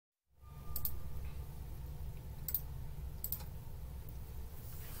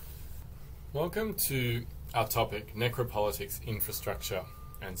Welcome to our topic, Necropolitics, Infrastructure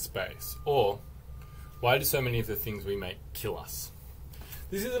and Space, or why do so many of the things we make kill us?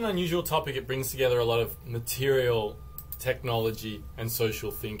 This is an unusual topic. It brings together a lot of material, technology and social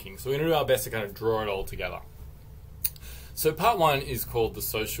thinking. So we're going to do our best to kind of draw it all together. So part one is called the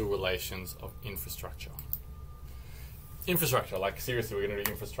social relations of infrastructure. Infrastructure, like seriously, we're going to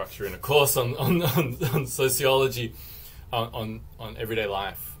do infrastructure in a course on sociology, on everyday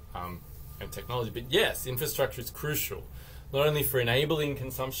life and technology. But yes, infrastructure is crucial, not only for enabling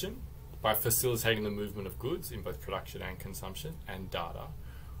consumption, by facilitating the movement of goods in both production and consumption and data,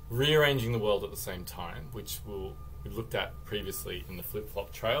 rearranging the world at the same time, which we looked at previously in the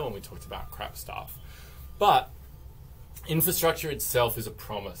flip-flop trail when we talked about crap stuff. But infrastructure itself is a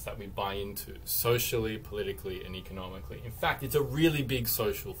promise that we buy into socially, politically, and economically. In fact, it's a really big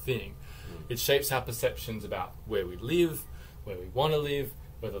social thing. It shapes our perceptions about where we live, where we want to live,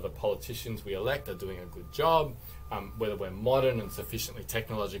 whether the politicians we elect are doing a good job, whether we're modern and sufficiently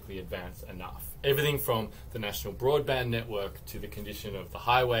technologically advanced enough. Everything from the national broadband network to the condition of the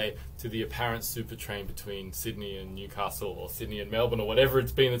highway to the apparent super train between Sydney and Newcastle or Sydney and Melbourne or whatever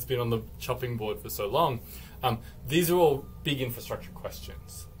it's been that's been on the chopping board for so long. These are all big infrastructure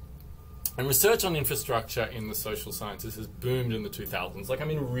questions. And research on infrastructure in the social sciences has boomed in the 2000s. Like, I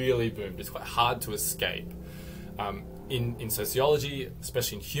mean, really boomed. It's quite hard to escape. In sociology,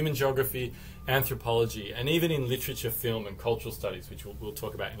 especially in human geography, anthropology, and even in literature, film, and cultural studies, which we'll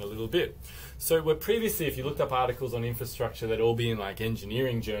talk about in a little bit. So where previously, if you looked up articles on infrastructure, they'd all be in like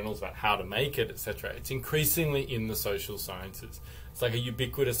engineering journals about how to make it, etc. It's increasingly in the social sciences. It's like a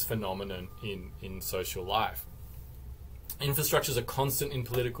ubiquitous phenomenon in social life. Infrastructure is a constant in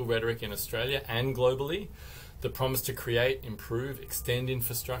political rhetoric in Australia and globally. The promise to create, improve, extend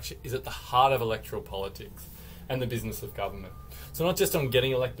infrastructure is at the heart of electoral politics and the business of government. So not just on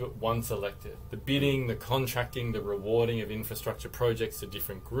getting elected, but once elected. The bidding, the contracting, the rewarding of infrastructure projects to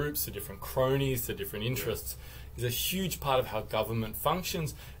different groups, to different cronies, to different interests is a huge part of how government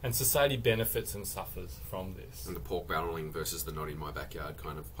functions, and society benefits and suffers from this. And the pork barreling versus the not in my backyard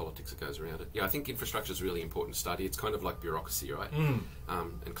kind of politics that goes around it. Yeah, I think infrastructure is a really important study. It's kind of like bureaucracy, right?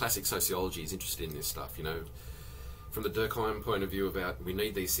 And classic sociology is interested in this stuff, you know. From the Durkheim point of view about we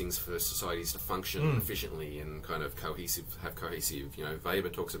need these things for societies to function efficiently and kind of have cohesive, you know, Weber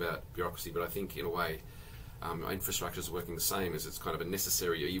talks about bureaucracy, but I think in a way infrastructure is working the same, as it's kind of a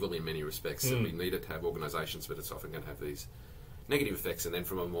necessary evil in many respects, and we need it to have organisations, but it's often going to have these negative effects. And then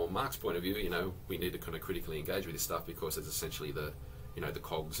from a more Marx point of view, you know, we need to kind of critically engage with this stuff because it's essentially the, you know, the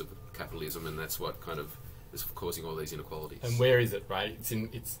cogs of capitalism, and that's what kind of is causing all these inequalities. And where is it, right?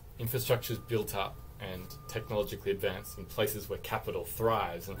 It's infrastructure is built up and technologically advanced in places where capital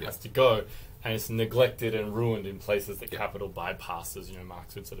thrives and has to go, and it's neglected and ruined in places that capital bypasses. You know,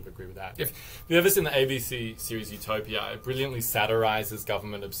 Marx would sort of agree with that. If you've ever seen the ABC series Utopia, it brilliantly satirizes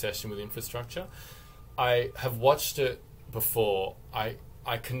government obsession with infrastructure. I have watched it before. I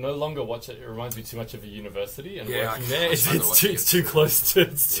can no longer watch it. It reminds me too much of a university and working there. It's too close to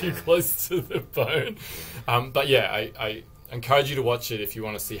the bone. But yeah, I encourage you to watch it if you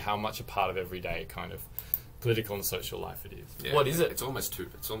want to see how much a part of everyday kind of political and social life it is. Yeah, what is it? It's almost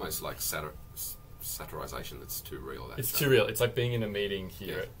like satirization that's too real. It's too real. It's like being in a meeting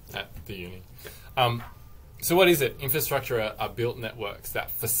here at the uni. So what is it? Infrastructure are built networks that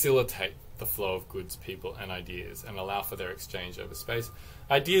facilitate the flow of goods, people and ideas and allow for their exchange over space.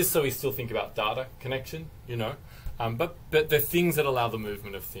 Ideas, so we still think about data connection, you know, but they're things that allow the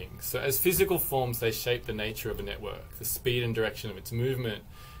movement of things. So as physical forms, they shape the nature of a network, the speed and direction of its movement,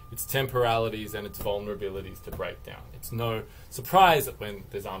 its temporalities and its vulnerabilities to breakdown. It's no surprise that when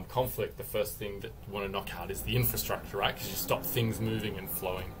there's armed conflict, the first thing that you want to knock out is the infrastructure, right? Because you stop things moving and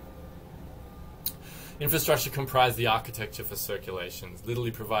flowing. Infrastructure comprise the architecture for circulations, literally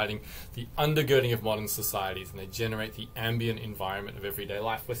providing the undergirding of modern societies, and they generate the ambient environment of everyday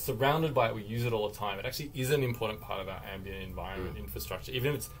life. We're surrounded by it, we use it all the time. It actually is an important part of our ambient environment, infrastructure.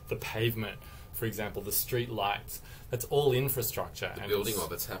 Even if it's the pavement, for example, the street lights, that's all infrastructure. The building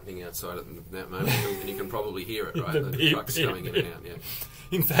that's happening outside at that moment, and you can probably hear it, right? The trucks going in and out,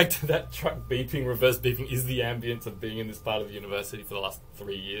 In fact, that truck beeping, reverse beeping, is the ambience of being in this part of the university for the last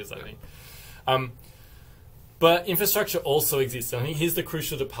 3 years, I think. But infrastructure also exists. And I think here's the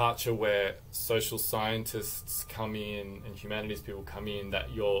crucial departure where social scientists come in and humanities people come in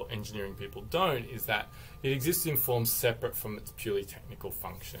that your engineering people don't, is that it exists in forms separate from its purely technical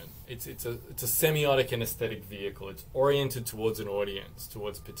function. It's a semiotic and aesthetic vehicle. It's oriented towards an audience,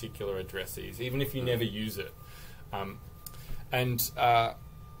 towards particular addressees, even if you never use it.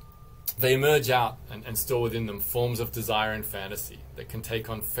 they emerge out and store within them forms of desire and fantasy that can take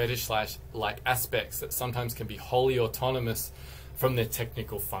on fetish-like aspects that sometimes can be wholly autonomous from their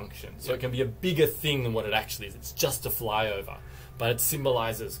technical function. So it can be a bigger thing than what it actually is. It's just a flyover, but it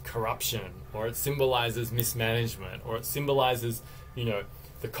symbolizes corruption, or it symbolizes mismanagement, or it symbolizes, you know,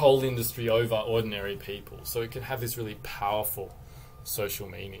 the coal industry over ordinary people. So it can have this really powerful social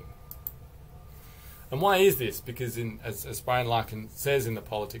meaning. And why is this? Because as Brian Larkin says in the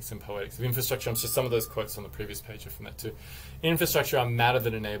Politics and Poetics of Infrastructure, I'm just some of those quotes on the previous page are from that too. Infrastructure are matter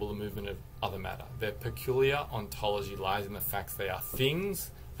that enable the movement of other matter. Their peculiar ontology lies in the facts they are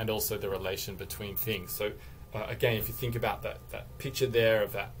things, and also the relation between things. So again, if you think about that picture there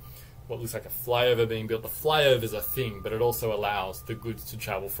of that, what looks like a flyover being built, the flyover is a thing, but it also allows the goods to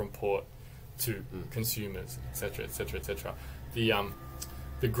travel from port to consumers, etc., etc., etc.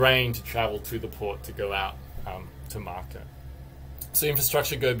 The grain to travel to the port to go out to market. So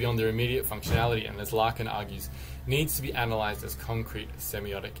infrastructure go beyond their immediate functionality, and as Larkin argues, needs to be analysed as concrete,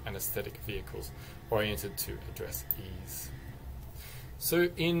 semiotic and aesthetic vehicles oriented to address ease. So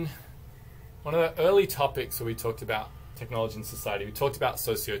in one of the early topics where we talked about technology and society, we talked about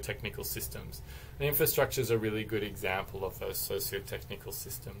socio-technical systems. And infrastructure is a really good example of those socio-technical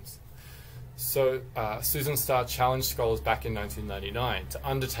systems. So Susan Starr challenged scholars back in 1999 to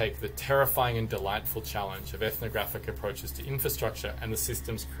undertake the terrifying and delightful challenge of ethnographic approaches to infrastructure and the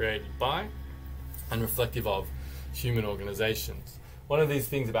systems created by and reflective of human organizations. One of these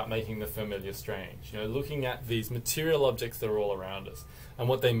things about making the familiar strange, you know, looking at these material objects that are all around us and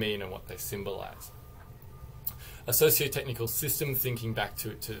what they mean and what they symbolize. A socio-technical system, thinking back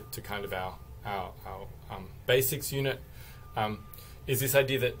to kind of our basics unit, is this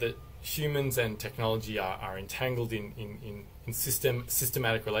idea that humans and technology are entangled in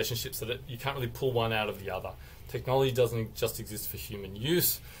systematic relationships so that you can't really pull one out of the other. Technology doesn't just exist for human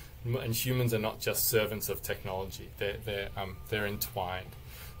use, and humans are not just servants of technology. They're entwined.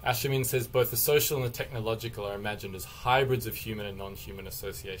 Amin says both the social and the technological are imagined as hybrids of human and non-human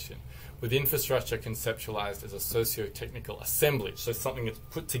association, with infrastructure conceptualized as a socio-technical assemblage, so something that's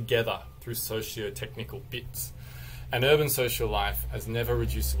put together through socio-technical bits. And urban social life as never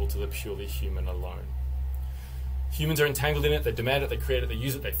reducible to the purely human alone. Humans are entangled in it, they demand it, they create it, they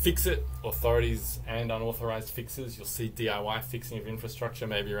use it, they fix it. Authorities and unauthorized fixers. You'll see DIY fixing of infrastructure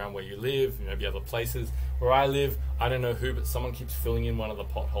maybe around where you live, maybe other places. Where I live, I don't know who, but someone keeps filling in one of the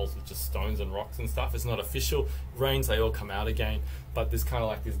potholes with just stones and rocks and stuff. It's not official. It rains, they all come out again. But there's kind of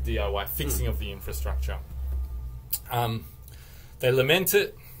like this DIY fixing of the infrastructure. They lament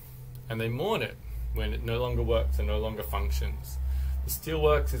it and they mourn it when it no longer works and no longer functions. The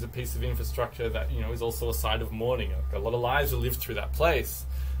steelworks is a piece of infrastructure that, you know, is also a site of mourning. A lot of lives were lived through that place.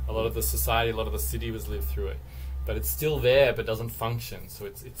 A lot of the society, a lot of the city was lived through it. But it's still there, but doesn't function. So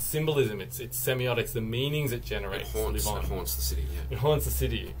it's symbolism, it's semiotics, the meanings it generates. It haunts the city, yeah. It haunts the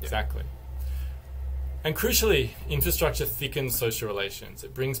city, exactly. And crucially, infrastructure thickens social relations.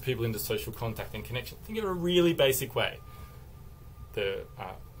 It brings people into social contact and connection. Think of a really basic way. The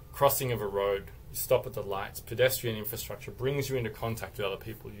crossing of a road, you stop at the lights, pedestrian infrastructure brings you into contact with other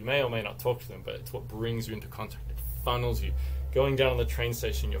people. You may or may not talk to them, but it's what brings you into contact. It funnels you. Going down on the train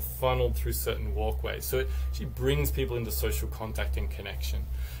station, you're funneled through certain walkways. So it actually brings people into social contact and connection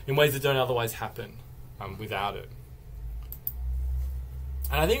in ways that don't otherwise happen without it.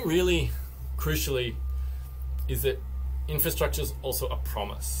 And I think really, crucially, is that infrastructure is also a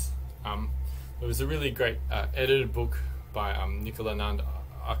promise. There was a really great edited book by Nicola Nand,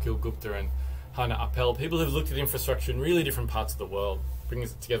 Achille Gupta and Hannah Appel, people who've looked at infrastructure in really different parts of the world,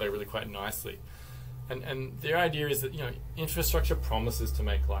 brings it together really quite nicely. And their idea is that, you know, infrastructure promises to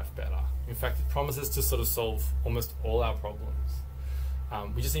make life better. In fact, it promises to sort of solve almost all our problems.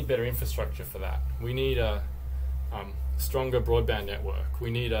 We just need better infrastructure for that. We need a stronger broadband network. We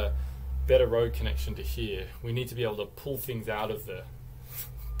need a better road connection to here. We need to be able to pull things out of the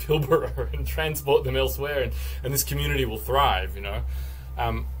Pilbara and transport them elsewhere, and this community will thrive, you know.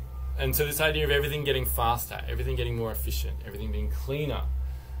 And so this idea of everything getting faster, everything getting more efficient, everything being cleaner,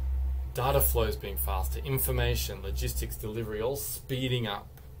 data flows being faster, information, logistics, delivery, all speeding up.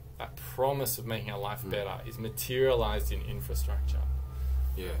 That promise of making our life better is materialized in infrastructure.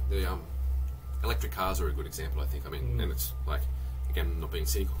 Yeah, the electric cars are a good example, I think. I mean, and it's like, again, not being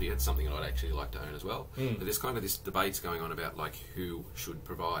cynical here, it's something that I'd actually like to own as well. But there's kind of this debates going on about like who should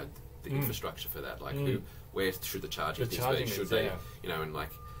provide the infrastructure for that, like where should the charging things be? Should they, you know, and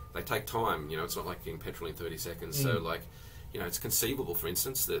like they take time. You know, it's not like getting petrol in 30 seconds. So like, you know, it's conceivable, for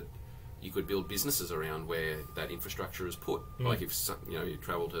instance, that you could build businesses around where that infrastructure is put. Like if you know you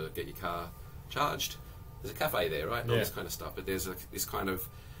travel to get your car charged, there's a cafe there, right? And all this kind of stuff. But there's this kind of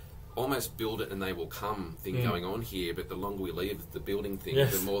almost build it and they will come thing going on here, but the longer we leave the building thing,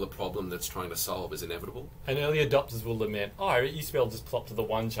 Yes. the more the problem that's trying to solve is inevitable. And early adopters will lament, oh, it used to be able to just plop to the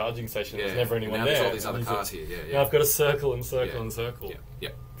one charging station, there's never anyone now there. there's all these And other he's cars like, here, Now I've got to circle and circle and circle. Yeah, yeah.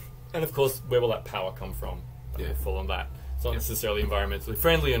 And of course, where will that power come from? Yeah. We'll fall on that. It's not necessarily environmentally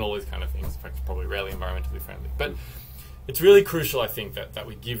friendly and all these kind of things. In fact, it's probably rarely environmentally friendly. But it's really crucial, I think, that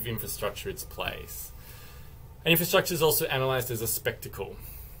we give infrastructure its place. And infrastructure is also analysed as a spectacle,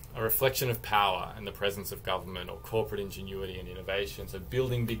 a reflection of power and the presence of government or corporate ingenuity and innovation. So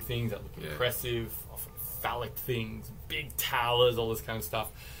building big things that look impressive, often phallic things, big towers, all this kind of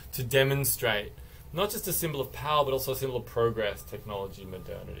stuff, to demonstrate not just a symbol of power, but also a symbol of progress, technology,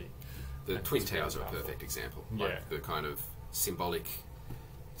 modernity. The Twin Towers are a perfect example. Like the kind of symbolic,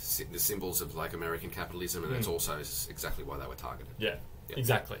 the symbols of like American capitalism, and that's also exactly why they were targeted. Yeah.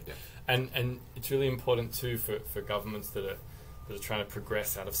 Exactly. Yeah. And it's really important too for governments that are trying to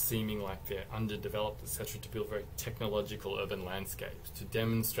progress out of seeming like they're underdeveloped, etc., to build very technological urban landscapes, to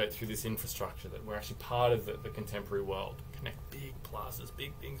demonstrate through this infrastructure that we're actually part of the contemporary world, connect big plazas,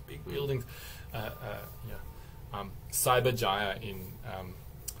 big things, big buildings. Cyberjaya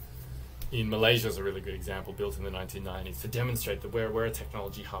in Malaysia is a really good example, built in the 1990s, to demonstrate that we're a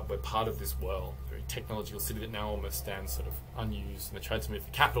technology hub, we're part of this world, a very technological city that now almost stands sort of unused, and they tried to move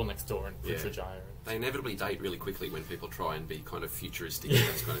the capital next door in Putrajaya. They inevitably date really quickly when people try and be kind of futuristic and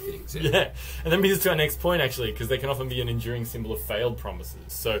those kind of things. And then brings us to our next point, actually, because they can often be an enduring symbol of failed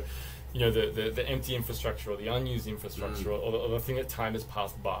promises. So, you know, the empty infrastructure or the unused infrastructure or the thing that time has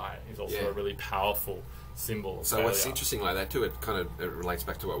passed by is also a really powerful symbol of failure. What's interesting like that too, it relates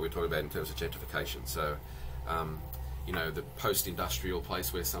back to what we were talking about in terms of gentrification. So, you know, the post-industrial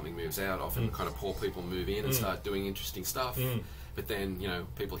place where something moves out, often kind of poor people move in and start doing interesting stuff. But then, you know,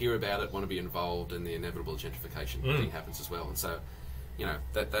 people hear about it, want to be involved, and the inevitable gentrification thing happens as well. And so, you know,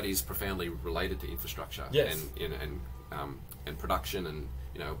 that is profoundly related to infrastructure and production, and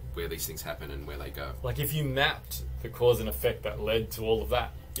you know where these things happen and where they go. Like if you mapped the cause and effect that led to all of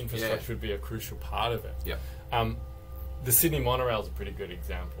that, infrastructure would be a crucial part of it. The Sydney monorail is a pretty good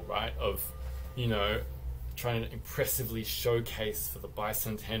example, right? Of, you know, trying to impressively showcase for the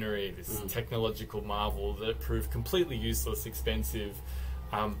bicentenary this technological marvel that proved completely useless, expensive,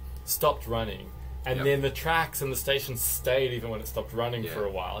 stopped running. And then the tracks and the stations stayed even when it stopped running for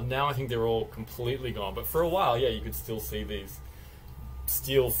a while. And now I think they're all completely gone. But for a while, you could still see these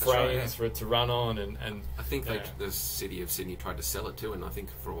steel frames for it to run on. And I think the city of Sydney tried to sell it too, and I think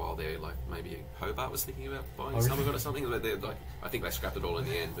for a while there, like maybe Hobart was thinking about buying some of it or something. But like, I think they scrapped it all in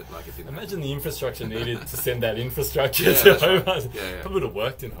the end. But like, it didn't. Imagine the infrastructure needed to send that infrastructure to Hobart. Right. Probably would have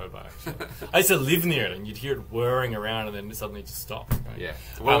worked in Hobart. Actually, I used to live near it, and you'd hear it whirring around, and then suddenly just stop. Right?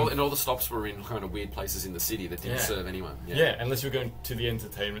 Well, and all the stops were in kind of weird places in the city that didn't serve anyone. Unless you were going to the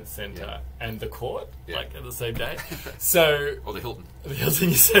entertainment centre and the court, like at the same day. So or the Hilton. The Hilton,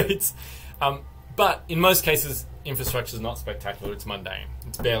 you say it's. But in most cases, infrastructure is not spectacular. It's mundane.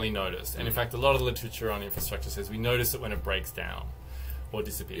 It's barely noticed. And in fact, a lot of the literature on infrastructure says we notice it when it breaks down or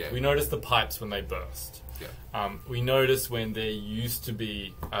disappears. We notice the pipes when they burst. We notice when there used to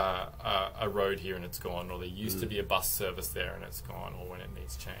be a road here and it's gone, or there used to be a bus service there and it's gone, or when it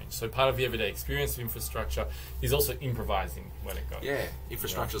needs change. So part of the everyday experience of infrastructure is also improvising when it goes.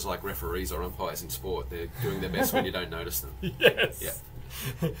 Infrastructure is like referees or umpires in sport. They're doing their best when you don't notice them.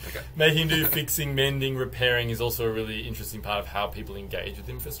 Making do, fixing, mending, repairing is also a really interesting part of how people engage with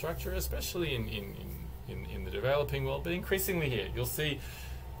infrastructure, especially in the developing world, but increasingly here. You'll see,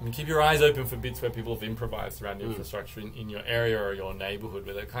 I mean, keep your eyes open for bits where people have improvised around infrastructure in your area or your neighbourhood,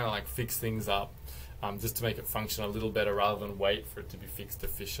 where they kind of like fix things up just to make it function a little better rather than wait for it to be fixed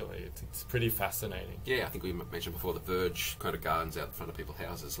officially. It's pretty fascinating. I think we mentioned before the Verge kind of gardens out in front of people's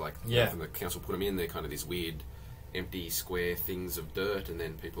houses. Like, when the council put them in, they're kind of these weird empty square things of dirt, and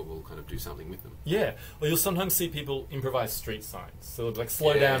then people will kind of do something with them. Or you'll sometimes see people improvise street signs. So they'll like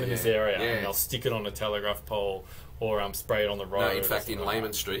slow down in this area, and they'll stick it on a telegraph pole or spray it on the road. No, in fact, in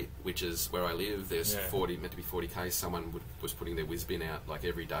Layman Street, which is where I live, there's meant to be 40 k's. Someone was putting their whiz bin out like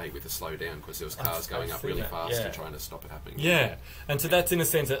every day with a slow down because there was cars going up really fast and trying to stop it happening. And so that's in a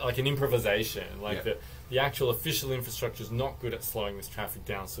sense like an improvisation. Like the actual official infrastructure is not good at slowing this traffic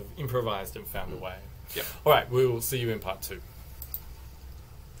down, so we've improvised and found a way. All right, we will see you in part 2.